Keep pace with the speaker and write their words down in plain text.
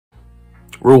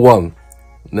Rule 1,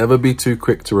 never be too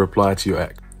quick to reply to your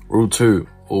ex. Rule 2,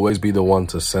 always be the one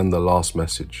to send the last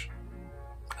message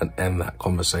and end that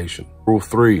conversation. Rule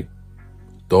 3,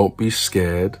 don't be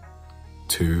scared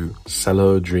to sell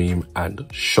her a dream and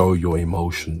show your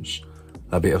emotions.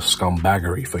 A bit of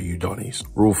scumbaggery for you Donnies.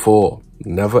 Rule 4,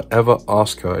 never ever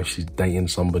ask her if she's dating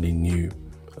somebody new.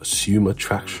 Assume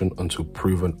attraction until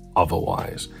proven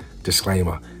otherwise.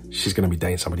 Disclaimer, she's gonna be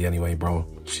dating somebody anyway, bro.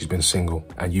 She's been single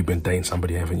and you've been dating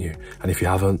somebody, haven't you? And if you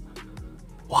haven't,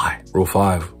 why? Rule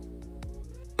 5,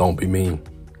 don't be mean,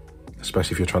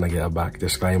 especially if you're trying to get her back.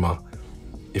 Disclaimer,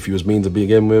 if you was mean to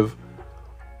begin with,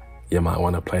 you might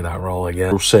want to play that role again.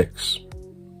 Rule 6,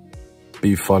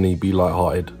 be funny, be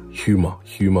lighthearted. Humor.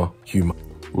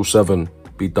 Rule 7,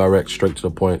 be direct, straight to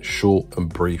the point, short and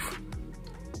brief.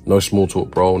 No small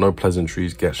talk, bro. No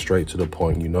pleasantries. Get straight to the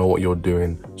point. You know what you're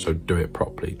doing, so do it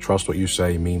properly. Trust what you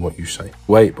say, mean what you say.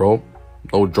 Wait, bro.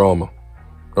 No drama.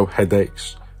 No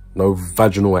headaches. No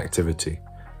vaginal activity.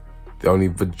 The only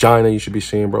vagina you should be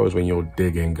seeing, bro, is when you're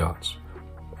digging guts.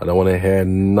 I don't want to hear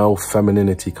no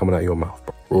femininity coming out of your mouth,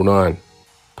 bro. Rule 9,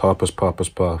 purpose.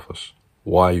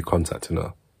 Why are you contacting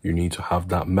her? You need to have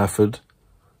that method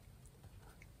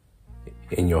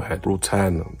in your head. Rule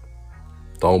 10,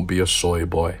 don't be a soy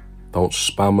boy. Don't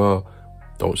spam her.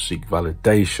 Don't seek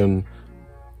validation.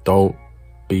 Don't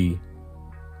be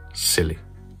silly.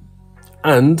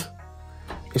 And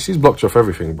if she's blocked you off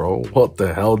everything, bro, what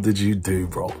the hell did you do,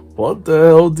 bro? What the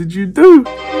hell did you do?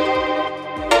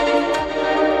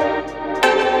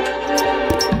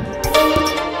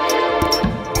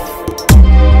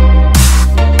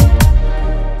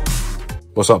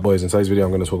 What's up, boys? In today's video,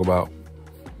 I'm going to talk about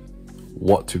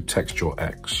what to text your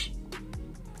ex.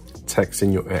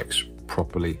 Texting your ex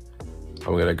properly.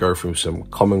 I'm going to go through some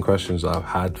common questions that I've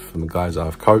had from the guys that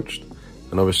I've coached.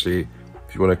 And obviously,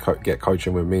 if you want to get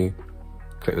coaching with me,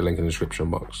 click the link in the description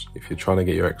box. If you're trying to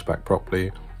get your ex back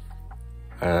properly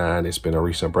and it's been a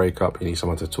recent breakup, you need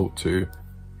someone to talk to,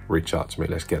 reach out to me.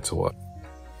 Let's get to work.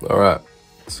 All right.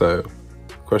 So,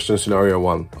 question scenario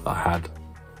 1 I had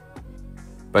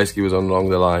basically was along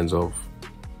the lines of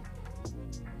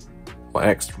my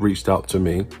ex reached out to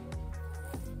me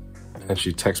and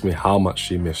she texted me how much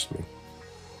she missed me.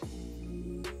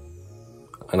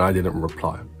 And I didn't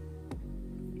reply.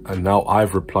 And now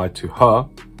I've replied to her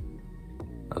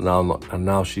and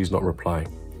now she's not replying.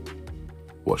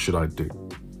 What should I do?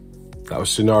 That was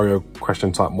scenario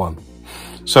question type 1.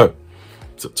 So,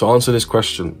 to answer this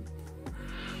question,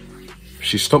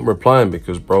 she stopped replying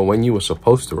because, bro, when you were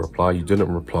supposed to reply, you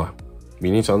didn't reply.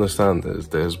 You need to understand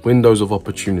there's windows of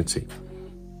opportunity.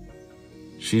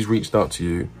 She's reached out to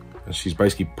you and she's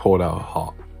basically poured out her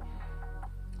heart.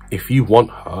 If you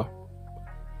want her,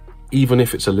 even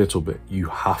if it's a little bit, you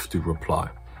have to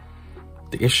reply.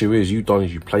 The issue is you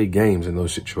play games in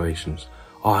those situations.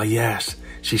 Oh yes,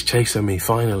 she's chasing me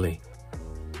finally.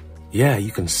 Yeah,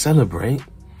 you can celebrate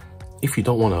if you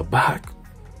don't want her back.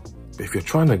 But if you're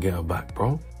trying to get her back,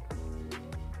 bro,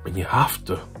 then you have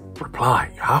to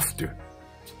reply. You have to.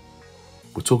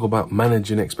 We talk about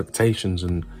managing expectations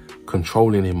and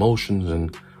controlling emotions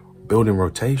and building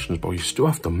rotations, but you still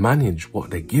have to manage what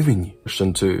they're giving you.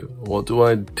 Question 2, what do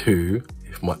I do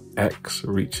if my ex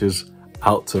reaches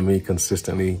out to me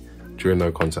consistently during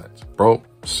no contact? Bro,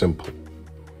 simple.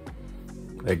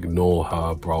 Ignore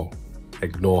her, bro.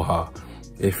 Ignore her.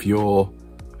 If you're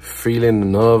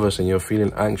feeling nervous and you're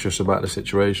feeling anxious about the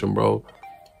situation, bro,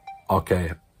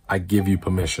 okay, I give you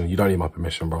permission. You don't need my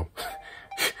permission, bro.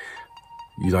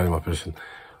 You don't need my permission.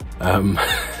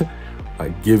 I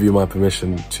give you my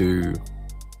permission to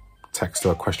text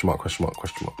her question mark,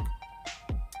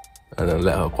 and then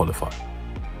let her qualify.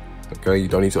 Okay, you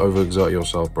don't need to overexert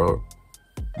yourself, bro.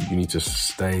 You need to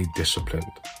stay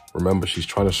disciplined. Remember, she's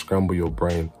trying to scramble your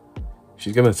brain.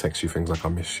 She's gonna text you things like, I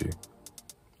miss you.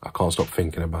 I can't stop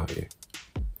thinking about you.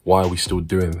 Why are we still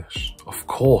doing this? Of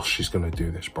course she's gonna do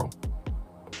this, bro.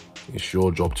 It's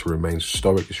your job to remain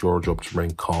stoic. It's your job to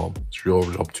remain calm. It's your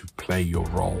job to play your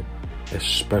role,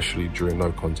 especially during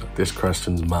no contact. This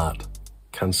question's mad.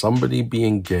 Can somebody be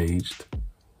engaged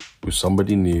with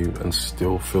somebody new and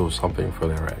still feel something for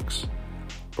their ex?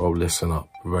 Bro, listen up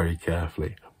very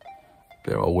carefully.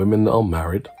 There are women that are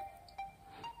married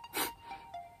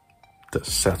that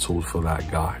settled for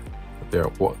that guy.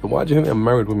 Why do you think there are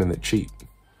married women that cheat?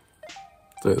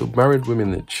 There are married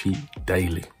women that cheat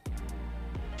daily.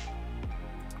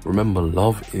 Remember,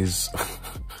 love is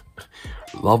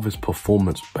love is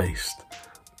performance-based.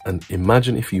 And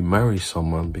imagine if you marry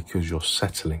someone because you're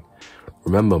settling.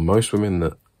 Remember, most women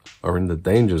that are in the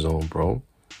danger zone, bro,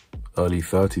 early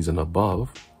 30s and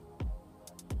above,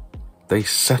 they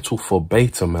settle for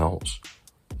beta males.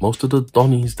 Most of the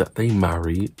Donnies that they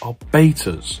marry are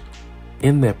betas.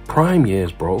 In their prime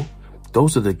years, bro,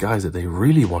 those are the guys that they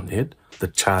really wanted. The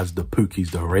Chads, the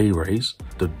Pookies, the Ray Rays,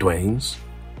 the Dwaynes.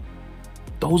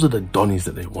 Those are the Donnies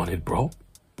that they wanted, bro.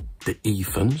 The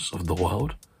Ethans of the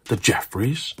world, the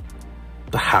Jeffreys,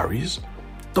 the Harrys.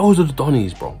 Those are the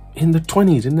Donnies, bro. In the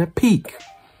 20s, in their peak.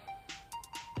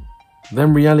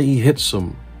 Then reality hits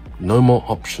them. No more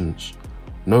options.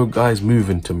 No guys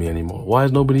moving to me anymore. Why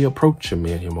is nobody approaching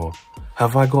me anymore?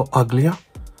 Have I got uglier?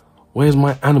 Where's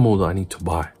my animal that I need to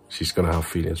buy? She's gonna have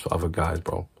feelings for other guys,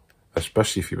 bro.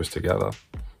 Especially if you was together.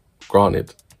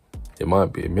 Granted, it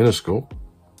might be minuscule,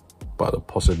 but the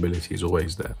possibility is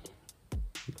always there.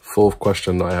 Fourth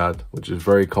question that I had, which is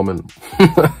very common.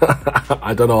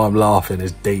 I don't know, I'm laughing,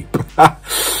 it's deep.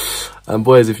 And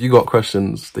boys, if you got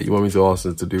questions that you want me to ask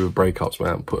to do with breakups,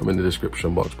 man, put them in the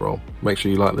description box, bro. Make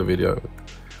sure you like the video.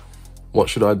 What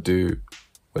should I do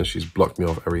when she's blocked me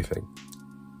off everything?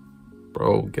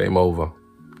 Bro, game over.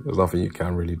 There's nothing you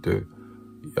can really do.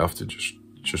 You have to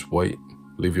just wait,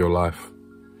 live your life.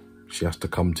 She has to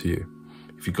come to you.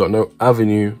 If you've got no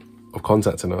avenue of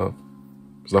contacting her,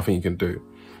 there's nothing you can do.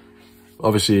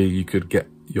 Obviously, you could get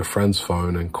your friend's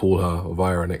phone and call her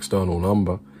via an external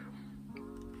number.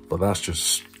 But that's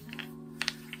just,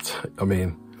 I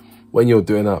mean, when you're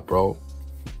doing that, bro,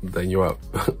 then you're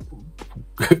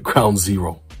at ground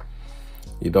zero.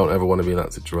 You don't ever want to be in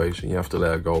that situation. You have to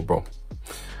let her go, bro.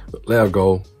 Let her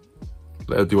go.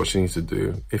 Let her do what she needs to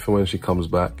do. If and when she comes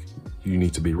back, you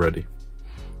need to be ready.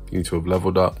 You need to have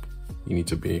leveled up. You need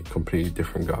to be a completely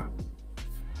different guy.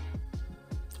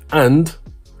 And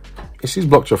if she's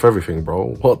blocked you off everything,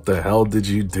 bro, what the hell did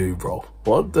you do, bro?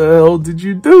 What the hell did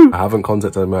you do? I haven't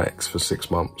contacted my ex for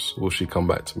 6 months. Will she come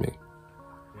back to me?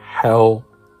 Hell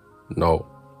no.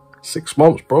 6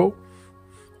 months, bro?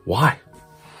 Why?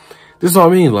 This is what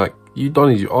I mean. Like, you don't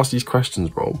need to ask these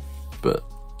questions, bro. But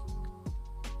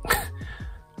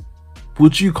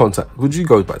would you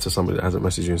go back to somebody that hasn't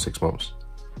messaged you in 6 months?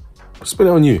 Spin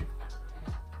it on you.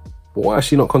 But why has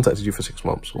she not contacted you for 6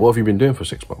 months? What have you been doing for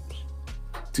 6 months?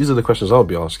 These are the questions I'll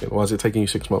be asking. Why is it taking you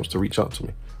 6 months to reach out to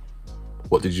me?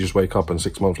 What, did you just wake up and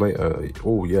 6 months later,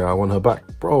 oh yeah, I want her back?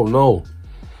 Bro, no.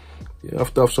 You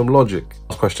have to have some logic.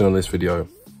 Last question on this video.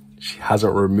 She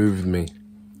hasn't removed me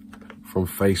from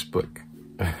Facebook.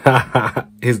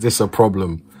 Is this a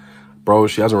problem? Bro,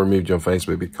 she hasn't removed you on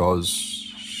Facebook because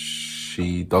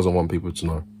she doesn't want people to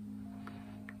know.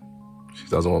 She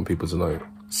doesn't want people to know.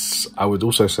 I would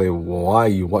also say, why are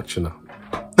you watching her?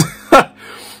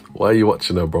 Why are you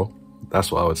watching her, bro?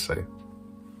 That's what I would say.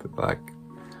 Like,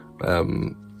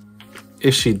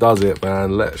 if she does it,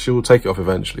 man, she will take it off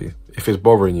eventually. If it's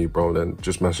bothering you, bro, then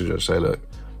just message her and say, look,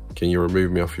 can you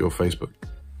remove me off your Facebook?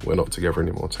 We're not together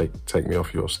anymore. Take me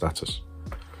off your status.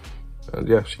 And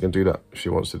yeah, she can do that if she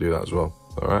wants to do that as well.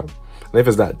 All right. And if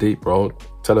it's that deep, bro,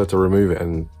 tell her to remove it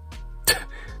and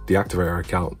deactivate her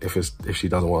account if she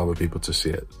doesn't want other people to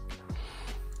see it.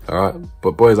 All right.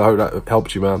 But boys, I hope that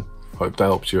helped you, man. Hope that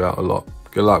helped you out a lot.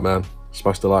 Good luck, man.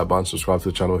 Smash the like button, subscribe to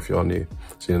the channel if you are new.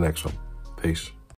 See you in the next one. Peace.